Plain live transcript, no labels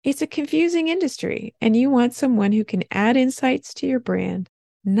It's a confusing industry, and you want someone who can add insights to your brand,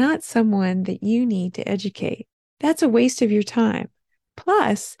 not someone that you need to educate. That's a waste of your time.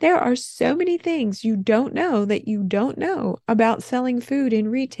 Plus, there are so many things you don't know that you don't know about selling food in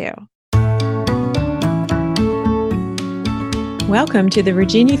retail. Welcome to the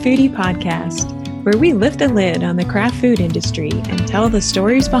Virginia Foodie Podcast, where we lift the lid on the craft food industry and tell the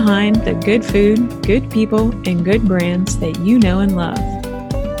stories behind the good food, good people, and good brands that you know and love.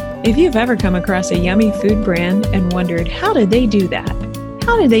 If you've ever come across a yummy food brand and wondered, how did they do that?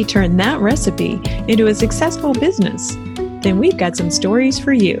 How did they turn that recipe into a successful business? Then we've got some stories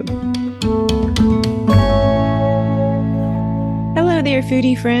for you. Hello there,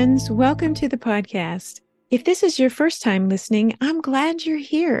 foodie friends. Welcome to the podcast. If this is your first time listening, I'm glad you're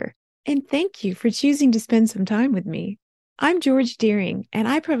here. And thank you for choosing to spend some time with me. I'm George Deering, and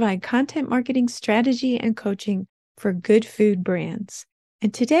I provide content marketing strategy and coaching for good food brands.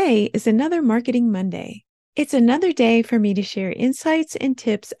 And today is another Marketing Monday. It's another day for me to share insights and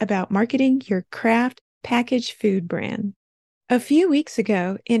tips about marketing your craft packaged food brand. A few weeks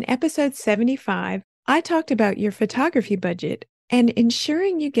ago, in episode 75, I talked about your photography budget and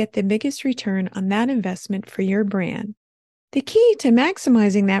ensuring you get the biggest return on that investment for your brand. The key to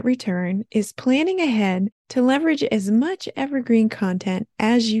maximizing that return is planning ahead to leverage as much evergreen content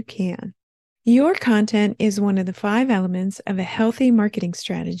as you can. Your content is one of the 5 elements of a healthy marketing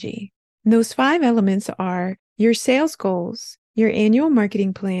strategy. Those 5 elements are your sales goals, your annual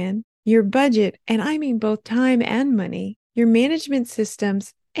marketing plan, your budget, and I mean both time and money, your management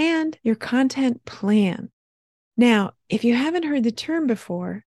systems, and your content plan. Now, if you haven't heard the term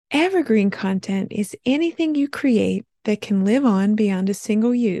before, evergreen content is anything you create that can live on beyond a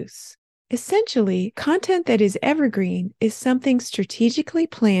single use. Essentially, content that is evergreen is something strategically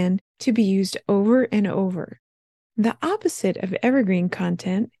planned to be used over and over. The opposite of evergreen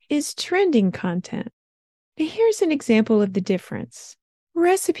content is trending content. Now, here's an example of the difference.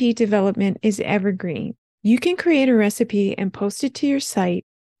 Recipe development is evergreen. You can create a recipe and post it to your site,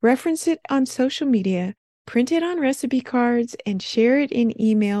 reference it on social media, print it on recipe cards, and share it in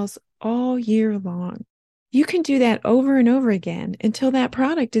emails all year long. You can do that over and over again until that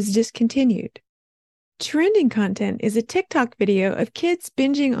product is discontinued. Trending content is a TikTok video of kids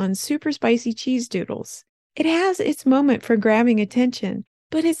binging on super spicy cheese doodles. It has its moment for grabbing attention,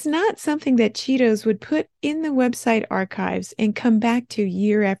 but it's not something that Cheetos would put in the website archives and come back to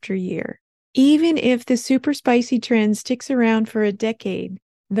year after year. Even if the super spicy trend sticks around for a decade,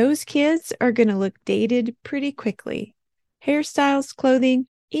 those kids are going to look dated pretty quickly. Hairstyles, clothing,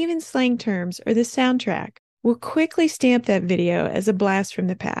 even slang terms or the soundtrack will quickly stamp that video as a blast from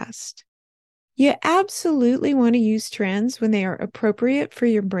the past. You absolutely want to use trends when they are appropriate for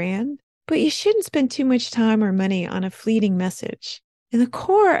your brand, but you shouldn't spend too much time or money on a fleeting message. And the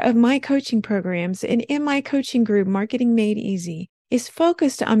core of my coaching programs and in my coaching group, Marketing Made Easy, is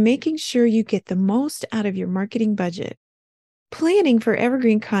focused on making sure you get the most out of your marketing budget. Planning for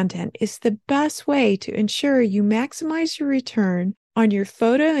evergreen content is the best way to ensure you maximize your return on your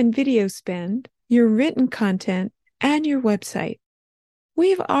photo and video spend, your written content, and your website.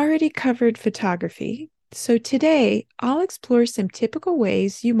 We've already covered photography, so today I'll explore some typical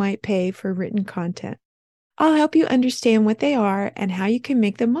ways you might pay for written content. I'll help you understand what they are and how you can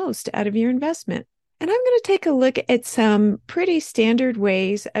make the most out of your investment. And I'm going to take a look at some pretty standard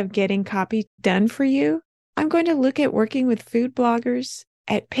ways of getting copy done for you. I'm going to look at working with food bloggers,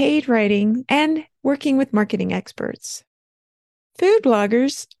 at paid writing, and working with marketing experts. Food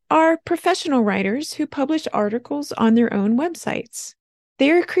bloggers are professional writers who publish articles on their own websites.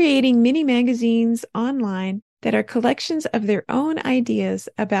 They're creating mini magazines online that are collections of their own ideas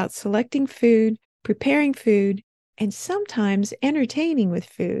about selecting food, preparing food, and sometimes entertaining with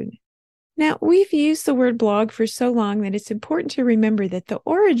food. Now, we've used the word blog for so long that it's important to remember that the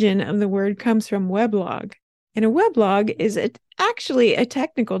origin of the word comes from weblog. And a weblog is actually a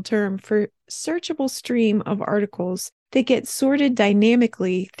technical term for searchable stream of articles that get sorted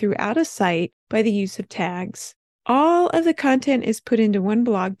dynamically throughout a site by the use of tags. All of the content is put into one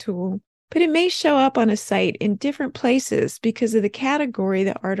blog tool, but it may show up on a site in different places because of the category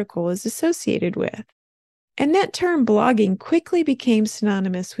the article is associated with. And that term blogging quickly became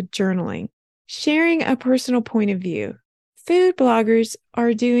synonymous with journaling, sharing a personal point of view. Food bloggers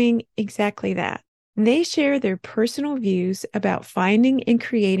are doing exactly that. They share their personal views about finding and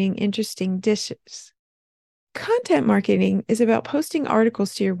creating interesting dishes. Content marketing is about posting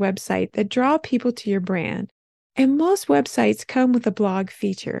articles to your website that draw people to your brand, and most websites come with a blog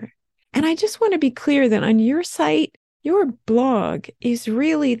feature. And I just want to be clear that on your site, your blog is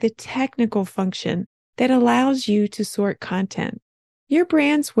really the technical function that allows you to sort content. Your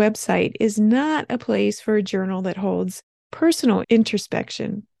brand's website is not a place for a journal that holds personal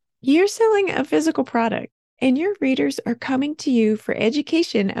introspection. You're selling a physical product, and your readers are coming to you for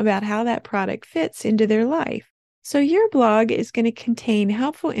education about how that product fits into their life. So your blog is going to contain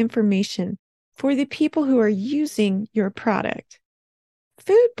helpful information for the people who are using your product.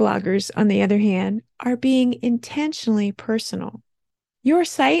 Food bloggers, on the other hand, are being intentionally personal. Your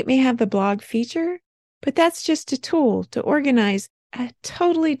site may have the blog feature, but that's just a tool to organize a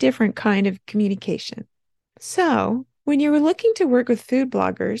totally different kind of communication. So, when you're looking to work with food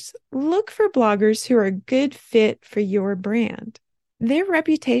bloggers, look for bloggers who are a good fit for your brand. Their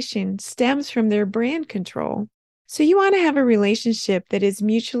reputation stems from their brand control, so you want to have a relationship that is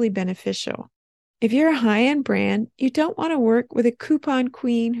mutually beneficial. If you're a high-end brand, you don't want to work with a coupon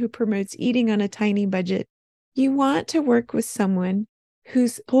queen who promotes eating on a tiny budget. You want to work with someone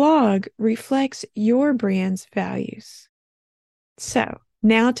whose blog reflects your brand's values. So,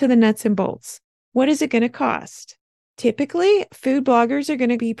 now to the nuts and bolts. What is it going to cost? Typically, food bloggers are going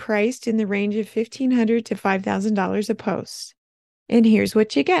to be priced in the range of $1,500 to $5,000 a post. And here's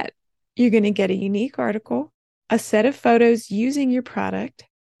what you get. You're going to get a unique article, a set of photos using your product,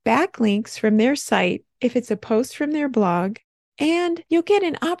 backlinks from their site if it's a post from their blog, and you'll get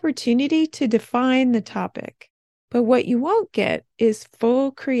an opportunity to define the topic. But what you won't get is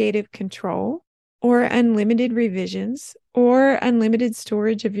full creative control or unlimited revisions or unlimited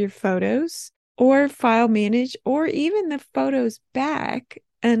storage of your photos or file manage or even the photos back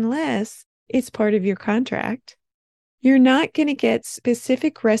unless it's part of your contract. You're not going to get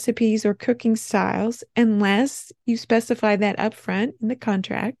specific recipes or cooking styles unless you specify that upfront in the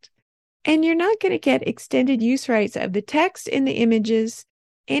contract. And you're not going to get extended use rights of the text and the images,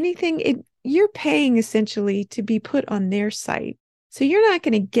 you're paying essentially to be put on their site. So you're not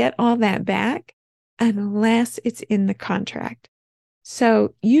going to get all that back unless it's in the contract.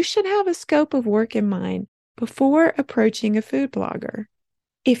 So you should have a scope of work in mind before approaching a food blogger.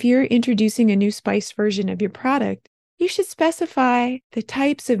 If you're introducing a new spice version of your product, you should specify the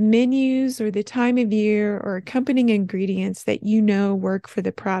types of menus or the time of year or accompanying ingredients that you know work for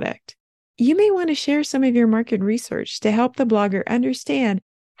the product. You may want to share some of your market research to help the blogger understand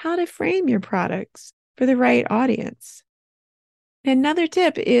how to frame your products for the right audience. Another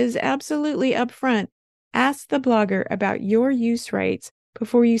tip is absolutely upfront. Ask the blogger about your use rights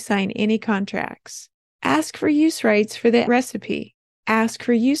before you sign any contracts. Ask for use rights for the recipe. Ask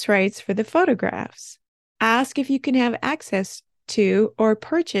for use rights for the photographs. Ask if you can have access to or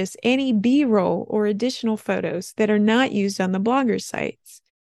purchase any B-roll or additional photos that are not used on the blogger's sites.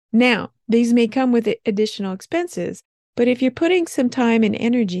 Now, these may come with additional expenses, but if you're putting some time and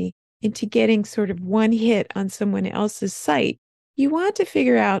energy into getting sort of one hit on someone else's site, you want to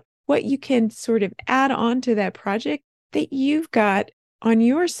figure out what you can sort of add on to that project that you've got on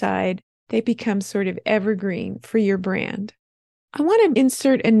your side that becomes sort of evergreen for your brand. I want to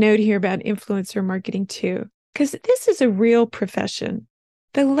insert a note here about influencer marketing too, because this is a real profession.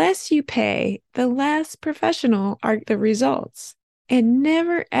 The less you pay, the less professional are the results. And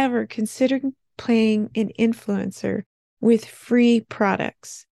never, ever consider paying an influencer with free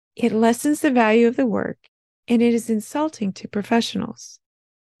products. It lessens the value of the work, and it is insulting to professionals.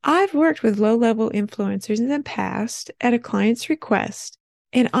 I've worked with low-level influencers in the past at a client's request,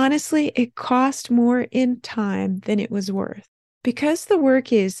 and honestly, it cost more in time than it was worth. Because the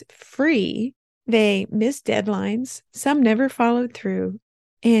work is free, they miss deadlines, some never followed through,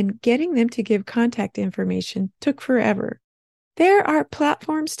 and getting them to give contact information took forever. There are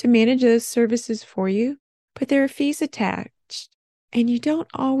platforms to manage those services for you, but there are fees attached, and you don't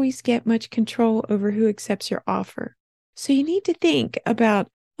always get much control over who accepts your offer. So you need to think about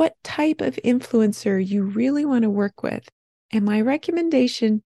what type of influencer you really want to work with. And my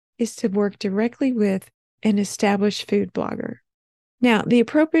recommendation is to work directly with an established food blogger. Now, the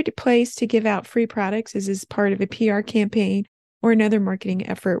appropriate place to give out free products is as part of a PR campaign or another marketing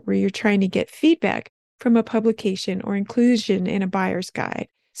effort where you're trying to get feedback from a publication or inclusion in a buyer's guide.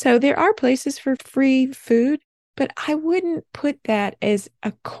 So there are places for free food, but I wouldn't put that as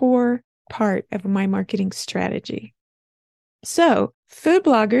a core part of my marketing strategy. So food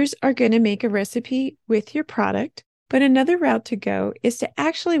bloggers are going to make a recipe with your product, but another route to go is to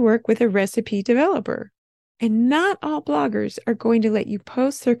actually work with a recipe developer. And not all bloggers are going to let you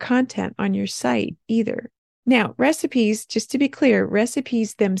post their content on your site either. Now, recipes, just to be clear,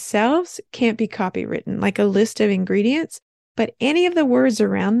 recipes themselves can't be copywritten, like a list of ingredients, but any of the words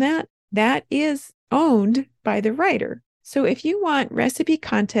around that is owned by the writer. So if you want recipe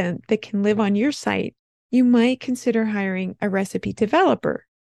content that can live on your site, you might consider hiring a recipe developer.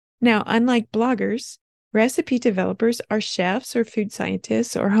 Now, unlike bloggers, Recipe developers are chefs or food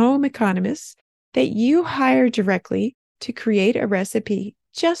scientists or home economists that you hire directly to create a recipe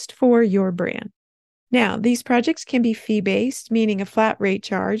just for your brand. Now, these projects can be fee-based, meaning a flat rate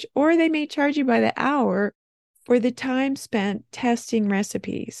charge, or they may charge you by the hour for the time spent testing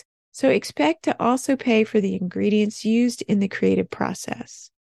recipes. So expect to also pay for the ingredients used in the creative process.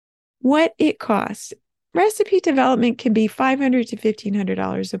 What it costs. Recipe development can be $500 to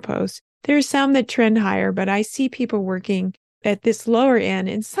 $1,500 a post. There are some that trend higher, but I see people working at this lower end,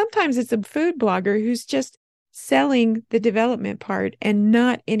 and sometimes it's a food blogger who's just selling the development part and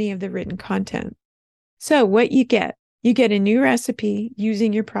not any of the written content. So what you get a new recipe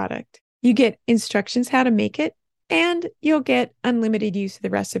using your product. You get instructions how to make it, and you'll get unlimited use of the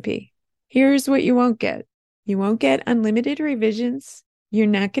recipe. Here's what you won't get. You won't get unlimited revisions. You're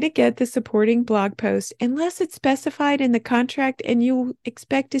not going to get the supporting blog post unless it's specified in the contract, and you'll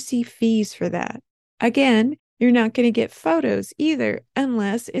expect to see fees for that. Again, you're not going to get photos either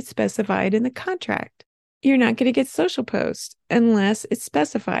unless it's specified in the contract. You're not going to get social posts unless it's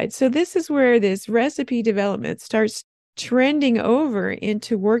specified. So this is where this recipe development starts trending over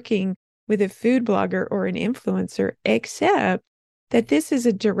into working with a food blogger or an influencer, except that this is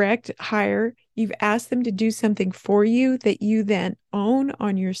a direct hire. You've asked them to do something for you that you then own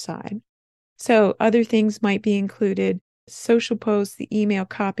on your side. So other things might be included, social posts, the email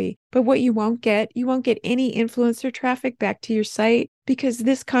copy. But what you won't get any influencer traffic back to your site because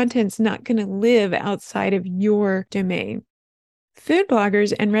this content's not going to live outside of your domain. Food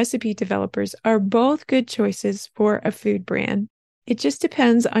bloggers and recipe developers are both good choices for a food brand. It just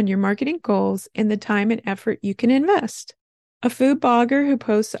depends on your marketing goals and the time and effort you can invest. A food blogger who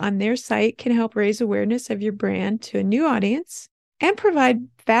posts on their site can help raise awareness of your brand to a new audience and provide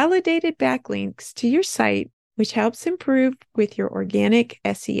validated backlinks to your site, which helps improve with your organic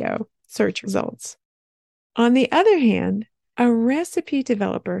SEO search results. On the other hand, a recipe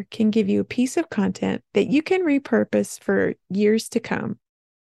developer can give you a piece of content that you can repurpose for years to come.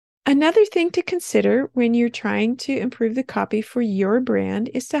 Another thing to consider when you're trying to improve the copy for your brand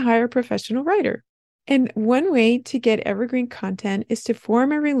is to hire a professional writer. And one way to get evergreen content is to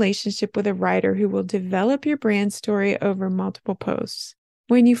form a relationship with a writer who will develop your brand story over multiple posts.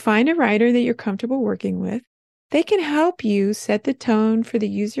 When you find a writer that you're comfortable working with, they can help you set the tone for the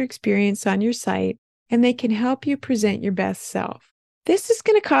user experience on your site, and they can help you present your best self. This is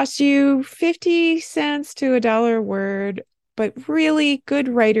going to cost you 50 cents to $1 a word, but really good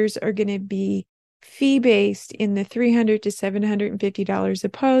writers are going to be fee-based in the $300 to $750 a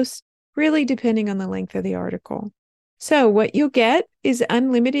post, really depending on the length of the article. So what you'll get is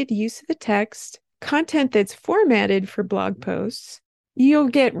unlimited use of the text, content that's formatted for blog posts. You'll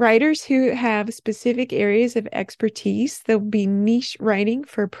get writers who have specific areas of expertise. There'll be niche writing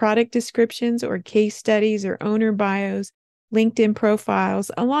for product descriptions or case studies or owner bios, LinkedIn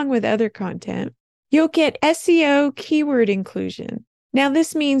profiles, along with other content. You'll get SEO keyword inclusion. Now,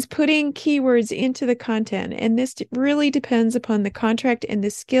 this means putting keywords into the content, and this really depends upon the contract and the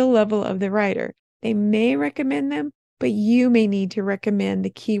skill level of the writer. They may recommend them, but you may need to recommend the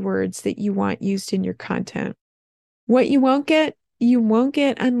keywords that you want used in your content. What you won't get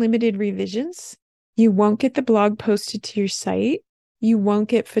unlimited revisions. You won't get the blog posted to your site. You won't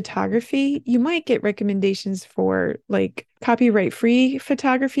get photography. You might get recommendations for like copyright-free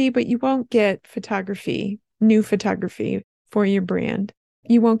photography, but you won't get new photography for your brand.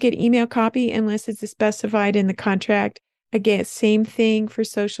 You won't get email copy unless it's specified in the contract. Again, same thing for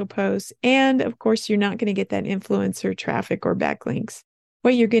social posts. And of course, you're not going to get that influencer traffic or backlinks.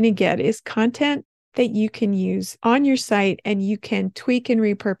 What you're going to get is content that you can use on your site and you can tweak and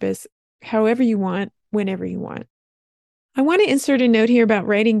repurpose however you want, whenever you want. I want to insert a note here about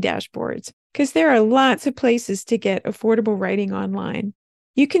writing dashboards because there are lots of places to get affordable writing online.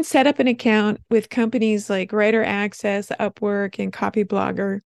 You can set up an account with companies like Writer Access, Upwork, and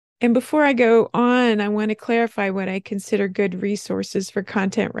Copyblogger. And before I go on, I want to clarify what I consider good resources for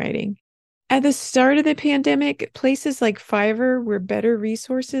content writing. At the start of the pandemic, places like Fiverr were better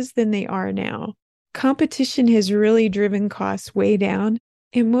resources than they are now. Competition has really driven costs way down,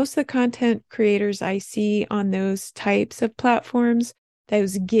 and most of the content creators I see on those types of platforms,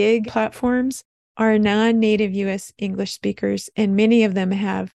 those gig platforms, are non-native U.S. English speakers, and many of them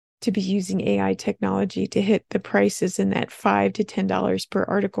have to be using AI technology to hit the prices in that $5 to $10 per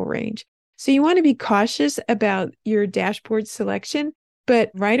article range. So you want to be cautious about your dashboard selection,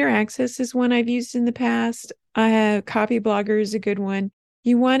 but Writer Access is one I've used in the past. Copyblogger is a good one.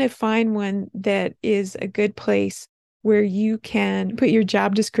 You want to find one that is a good place where you can put your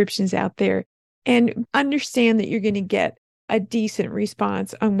job descriptions out there and understand that you're going to get a decent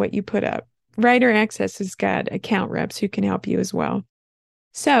response on what you put up. Writer Access has got account reps who can help you as well.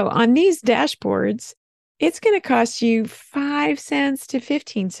 So on these dashboards, it's going to cost you 5 cents to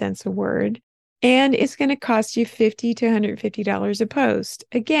 15 cents a word, and it's going to cost you $50 to $150 a post.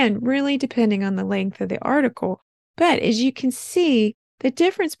 Again, really depending on the length of the article. But as you can see, the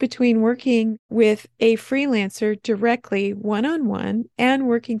difference between working with a freelancer directly one-on-one and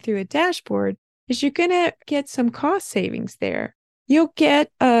working through a dashboard is you're going to get some cost savings there. You'll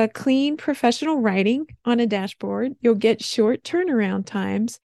get a clean professional writing on a dashboard. You'll get short turnaround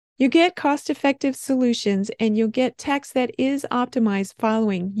times. You get cost-effective solutions, and you'll get text that is optimized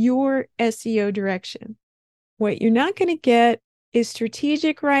following your SEO direction. What you're not going to get is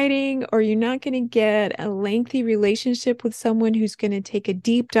strategic writing, or you're not going to get a lengthy relationship with someone who's going to take a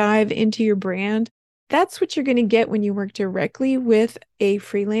deep dive into your brand. That's what you're going to get when you work directly with a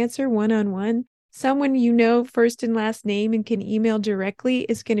freelancer one-on-one. Someone you know first and last name and can email directly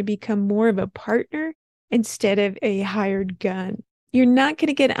is going to become more of a partner instead of a hired gun. You're not going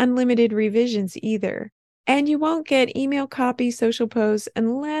to get unlimited revisions either. And you won't get email copy, social posts,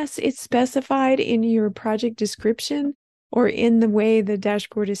 unless it's specified in your project description or in the way the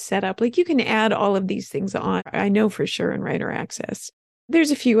dashboard is set up. Like, you can add all of these things on, I know for sure, in Writer Access.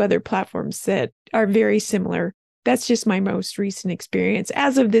 There's a few other platforms that are very similar. That's just my most recent experience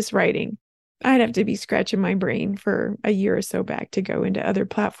as of this writing. I'd have to be scratching my brain for a year or so back to go into other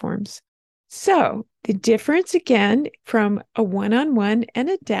platforms. So the difference, again, from a one-on-one and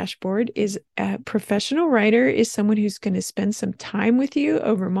a dashboard is a professional writer is someone who's going to spend some time with you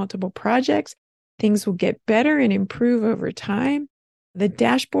over multiple projects. Things will get better and improve over time. The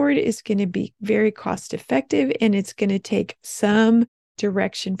dashboard is going to be very cost effective, and it's going to take some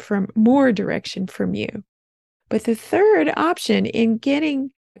more direction from you. But the third option in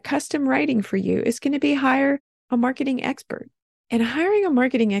getting custom writing for you is going to be hire a marketing expert. And hiring a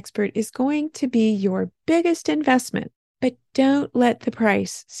marketing expert is going to be your biggest investment, but don't let the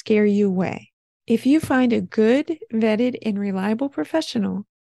price scare you away. If you find a good, vetted, and reliable professional,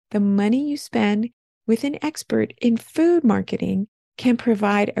 the money you spend with an expert in food marketing can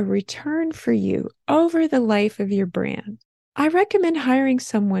provide a return for you over the life of your brand. I recommend hiring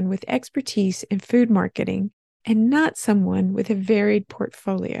someone with expertise in food marketing and not someone with a varied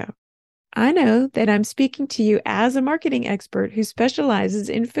portfolio. I know that I'm speaking to you as a marketing expert who specializes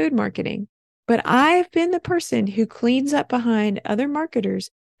in food marketing, but I've been the person who cleans up behind other marketers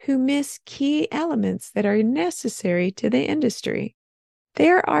who miss key elements that are necessary to the industry.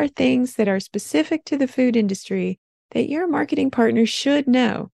 There are things that are specific to the food industry that your marketing partner should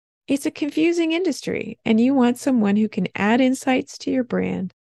know. It's a confusing industry, and you want someone who can add insights to your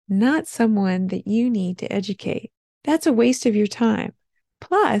brand, not someone that you need to educate. That's a waste of your time.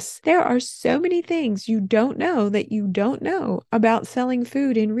 Plus, there are so many things you don't know that you don't know about selling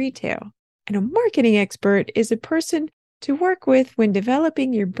food in retail. And a marketing expert is a person to work with when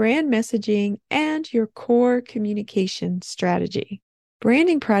developing your brand messaging and your core communication strategy.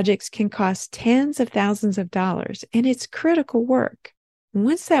 Branding projects can cost tens of thousands of dollars, and it's critical work.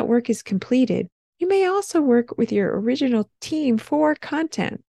 Once that work is completed, you may also work with your original team for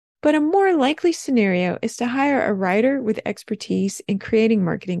content. But a more likely scenario is to hire a writer with expertise in creating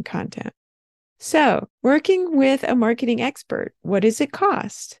marketing content. So, working with a marketing expert, what does it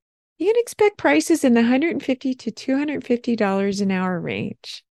cost? You can expect prices in the $150 to $250 an hour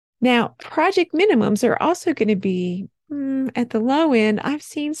range. Now, project minimums are also going to be at the low end. I've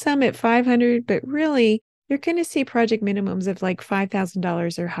seen some at $500, but really, you're going to see project minimums of like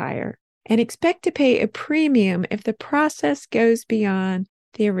 $5,000 or higher. And expect to pay a premium if the process goes beyond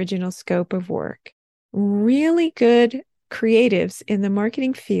the original scope of work. Really good creatives in the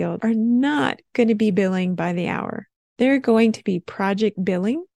marketing field are not going to be billing by the hour. They're going to be project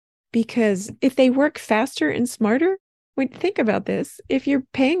billing, because if they work faster and smarter, think about this. If you're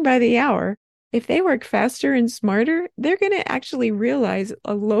paying by the hour, if they work faster and smarter, they're going to actually realize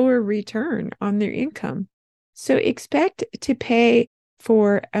a lower return on their income. So expect to pay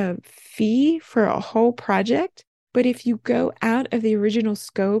for a fee for a whole project. But if you go out of the original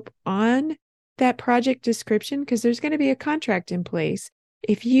scope on that project description, because there's going to be a contract in place,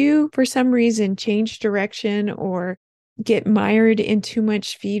 if you, for some reason, change direction or get mired in too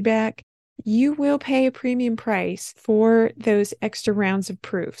much feedback, you will pay a premium price for those extra rounds of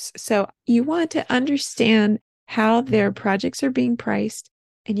proofs. So you want to understand how their projects are being priced,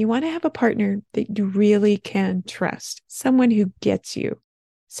 and you want to have a partner that you really can trust, someone who gets you.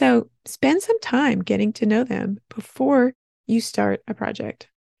 So spend some time getting to know them before you start a project.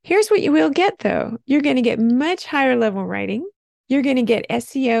 Here's what you will get, though. You're going to get much higher level writing. You're going to get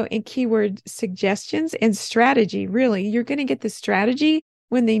SEO and keyword suggestions and strategy. Really, you're going to get the strategy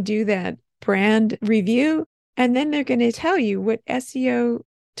when they do that brand review, and then they're going to tell you what SEO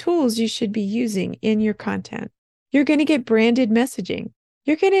tools you should be using in your content. You're going to get branded messaging.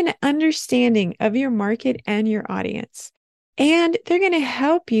 You're getting an understanding of your market and your audience. And they're going to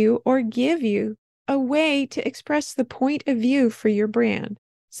help you or give you a way to express the point of view for your brand.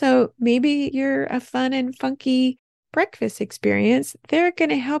 So maybe you're a fun and funky breakfast experience. They're going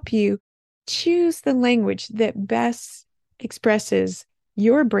to help you choose the language that best expresses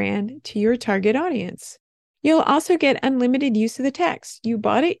your brand to your target audience. You'll also get unlimited use of the text. You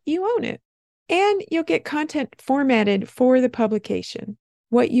bought it, you own it. And you'll get content formatted for the publication.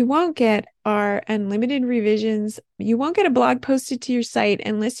 What you won't get are unlimited revisions. You won't get a blog posted to your site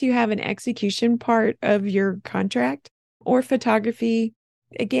unless you have an execution part of your contract or photography.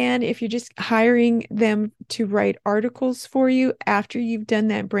 Again, if you're just hiring them to write articles for you after you've done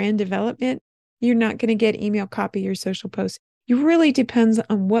that brand development, you're not going to get email copy or social posts. It really depends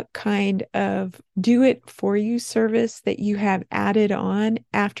on what kind of do-it-for-you service that you have added on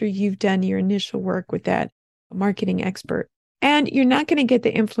after you've done your initial work with that marketing expert. And you're not going to get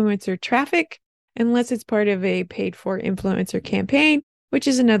the influencer traffic unless it's part of a paid-for influencer campaign, which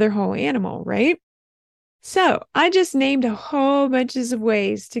is another whole animal, right? So I just named a whole bunches of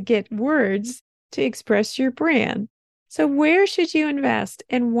ways to get words to express your brand. So where should you invest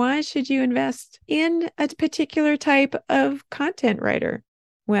and why should you invest in a particular type of content writer?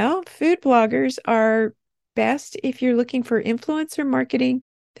 Well, food bloggers are best if you're looking for influencer marketing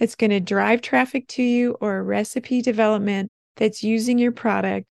that's going to drive traffic to you or recipe development that's using your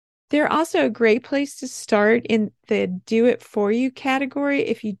product. They're also a great place to start in the do-it-for-you category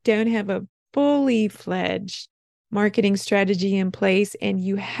if you don't have a fully fledged marketing strategy in place and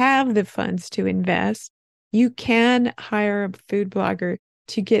you have the funds to invest. You can hire a food blogger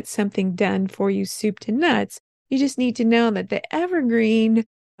to get something done for you, soup to nuts. You just need to know that the evergreen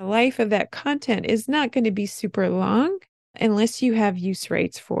life of that content is not going to be super long unless you have use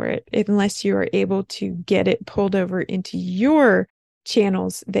rates for it, unless you are able to get it pulled over into your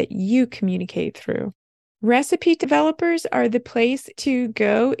channels that you communicate through. Recipe developers are the place to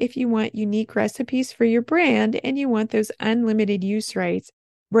go if you want unique recipes for your brand and you want those unlimited use rights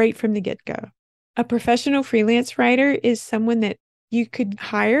right from the get-go. A professional freelance writer is someone that you could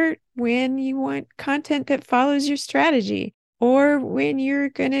hire when you want content that follows your strategy, or when you're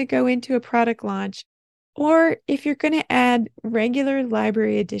going to go into a product launch, or if you're going to add regular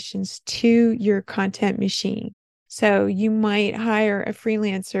library additions to your content machine. So you might hire a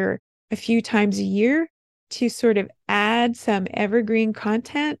freelancer a few times a year to sort of add some evergreen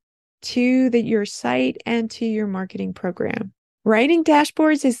content to your site and to your marketing program. Writing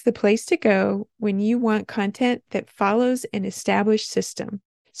dashboards is the place to go when you want content that follows an established system.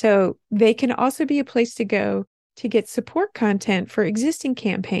 So they can also be a place to go to get support content for existing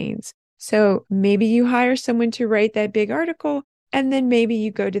campaigns. So maybe you hire someone to write that big article, and then maybe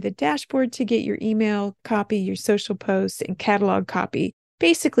you go to the dashboard to get your email copy, your social posts, and catalog copy,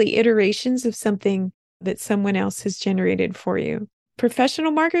 basically iterations of something that someone else has generated for you.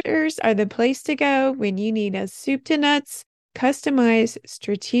 Professional marketers are the place to go when you need a soup to nuts, customized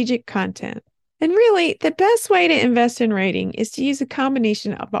strategic content. And really, the best way to invest in writing is to use a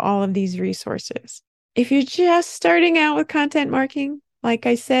combination of all of these resources. If you're just starting out with content marketing, like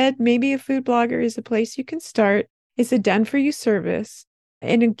I said, maybe a food blogger is a place you can start. It's a done-for-you service,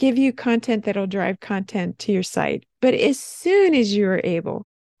 and it'll give you content that'll drive content to your site. But as soon as you are able,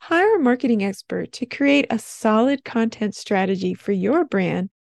 hire a marketing expert to create a solid content strategy for your brand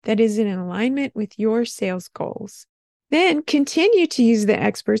that is in alignment with your sales goals. Then continue to use the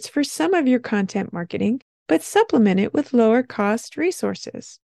experts for some of your content marketing, but supplement it with lower cost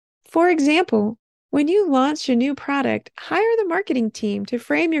resources. For example, when you launch a new product, hire the marketing team to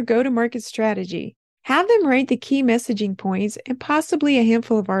frame your go-to-market strategy. Have them write the key messaging points and possibly a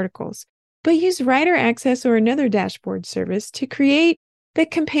handful of articles, but use Writer Access or another dashboard service to create the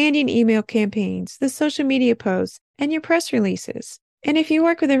companion email campaigns, the social media posts, and your press releases. And if you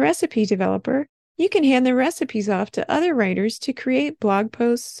work with a recipe developer, you can hand the recipes off to other writers to create blog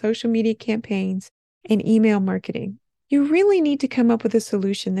posts, social media campaigns, and email marketing. You really need to come up with a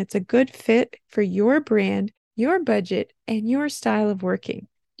solution that's a good fit for your brand, your budget, and your style of working.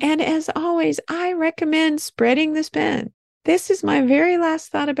 And as always, I recommend spreading the spend. This is my very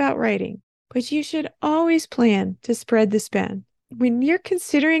last thought about writing, but you should always plan to spread the spend. When you're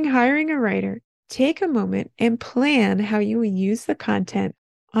considering hiring a writer, take a moment and plan how you will use the content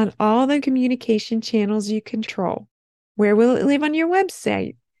on all the communication channels you control. Where will it live on your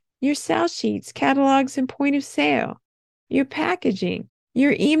website, your sales sheets, catalogs, and point of sale, your packaging,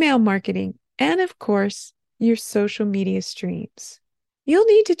 your email marketing, and of course, your social media streams. You'll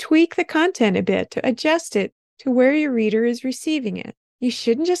need to tweak the content a bit to adjust it to where your reader is receiving it. You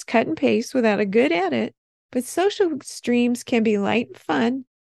shouldn't just cut and paste without a good edit, but social streams can be light and fun,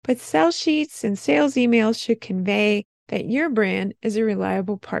 but sales sheets and sales emails should convey that your brand is a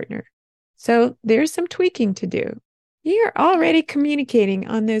reliable partner. So there's some tweaking to do. You're already communicating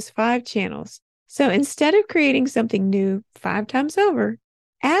on those 5 channels. So instead of creating something new 5 times over,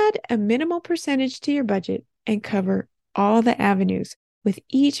 add a minimal percentage to your budget and cover all the avenues with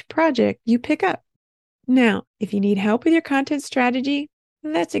each project you pick up. Now, if you need help with your content strategy,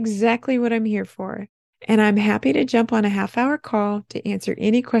 that's exactly what I'm here for. And I'm happy to jump on a half-hour call to answer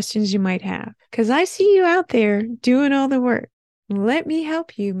any questions you might have, because I see you out there doing all the work. Let me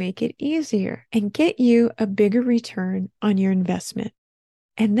help you make it easier and get you a bigger return on your investment.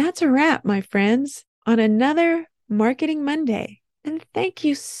 And that's a wrap, my friends, on another Marketing Monday. And thank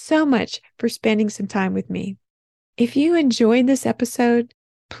you so much for spending some time with me. If you enjoyed this episode,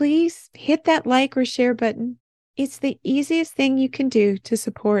 please hit that like or share button. It's the easiest thing you can do to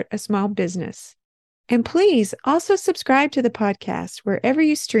support a small business. And please also subscribe to the podcast wherever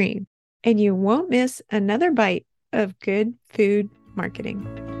you stream, and you won't miss another bite of good food marketing.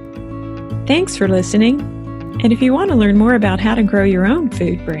 Thanks for listening. And if you want to learn more about how to grow your own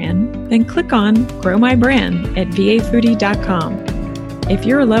food brand, then click on Grow My Brand at vafoodie.com. If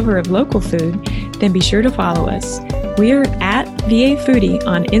you're a lover of local food, then be sure to follow us. We're at VA Foodie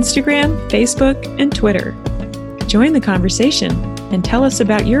on Instagram, Facebook, and Twitter. Join the conversation and tell us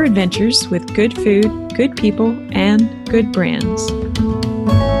about your adventures with good food, good people, and good brands.